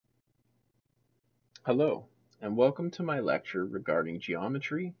Hello, and welcome to my lecture regarding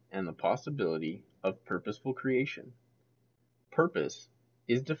geometry and the possibility of purposeful creation. Purpose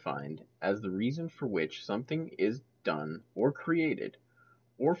is defined as the reason for which something is done or created,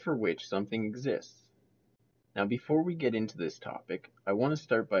 or for which something exists. Now, before we get into this topic, I want to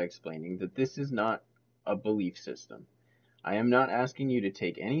start by explaining that this is not a belief system. I am not asking you to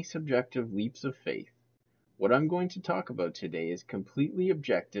take any subjective leaps of faith. What I'm going to talk about today is completely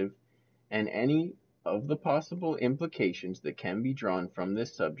objective, and any of the possible implications that can be drawn from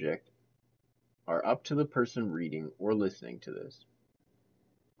this subject are up to the person reading or listening to this.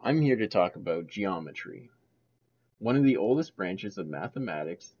 I'm here to talk about geometry, one of the oldest branches of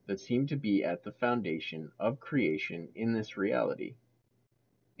mathematics that seem to be at the foundation of creation in this reality.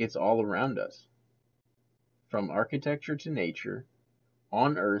 It's all around us, from architecture to nature,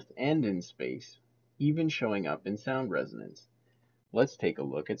 on Earth and in space, even showing up in sound resonance. Let's take a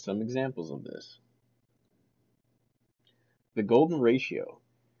look at some examples of this. The golden ratio.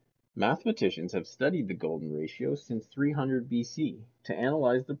 Mathematicians have studied the golden ratio since 300 BC to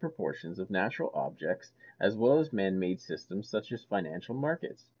analyze the proportions of natural objects as well as man-made systems such as financial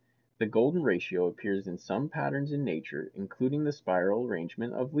markets. The golden ratio appears in some patterns in nature, including the spiral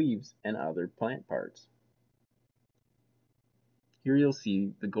arrangement of leaves and other plant parts. Here you'll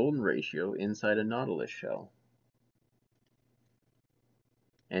see the golden ratio inside a nautilus shell,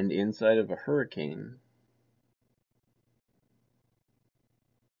 and inside of a hurricane,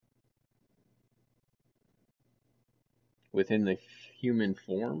 within the human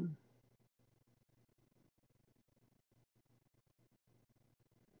form,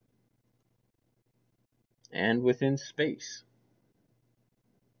 and within space.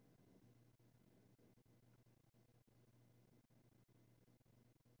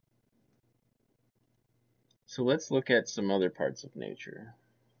 So let's look at some other parts of nature.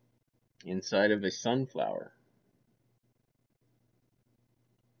 Inside of a sunflower,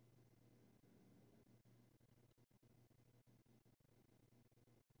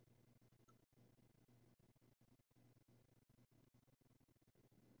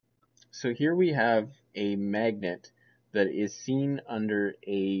 so here we have a magnet that is seen under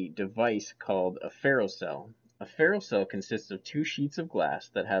a device called a ferrocell. A ferrocell consists of two sheets of glass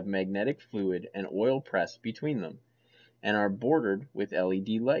that have magnetic fluid and oil press between them and are bordered with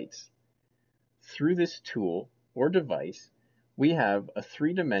LED lights. Through this tool or device, we have a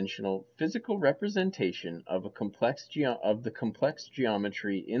three-dimensional physical representation of the complex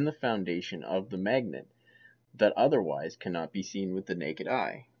geometry in the foundation of the magnet that otherwise cannot be seen with the naked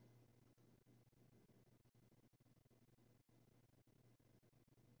eye.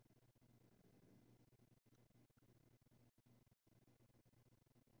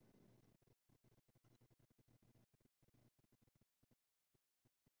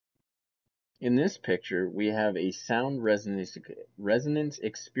 In this picture, we have a sound resonance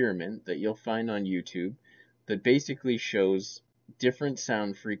experiment that you'll find on YouTube that basically shows different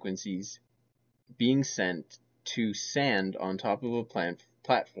sound frequencies being sent to sand on top of a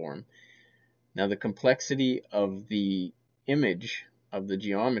platform. Now, the complexity of the image of the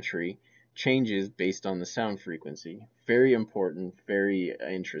geometry changes based on the sound frequency. Very important, very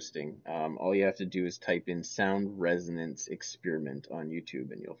interesting. All you have to do is type in sound resonance experiment on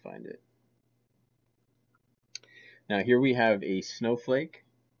YouTube and you'll find it. Now here we have a snowflake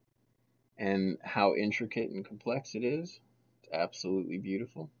and how intricate and complex it is. It's absolutely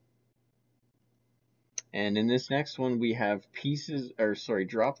beautiful. And in this next one we have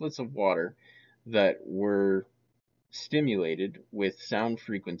droplets of water that were stimulated with sound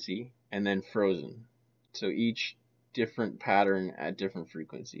frequency and then frozen. So each different pattern at different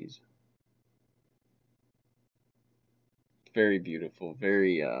frequencies. Very beautiful,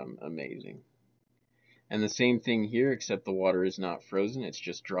 very amazing. And the same thing here, except the water is not frozen. It's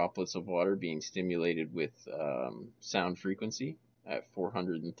just droplets of water being stimulated with sound frequency at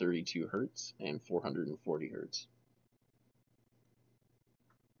 432 hertz and 440 hertz.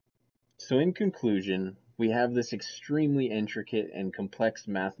 So in conclusion, we have this extremely intricate and complex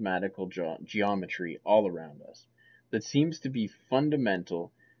mathematical geometry all around us that seems to be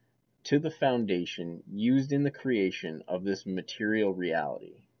fundamental to the foundation used in the creation of this material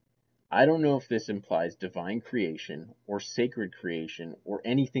reality. I don't know if this implies divine creation or sacred creation or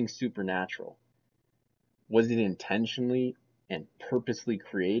anything supernatural. Was it intentionally and purposely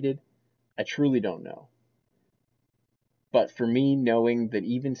created? I truly don't know. But for me, knowing that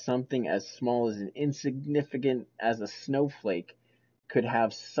even something as small as an insignificant as a snowflake could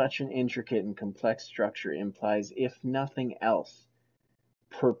have such an intricate and complex structure implies, if nothing else,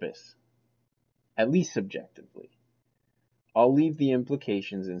 purpose, at least subjectively. I'll leave the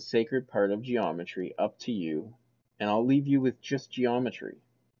implications and sacred part of geometry up to you, and I'll leave you with just geometry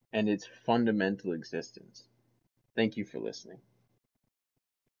and its fundamental existence. Thank you for listening.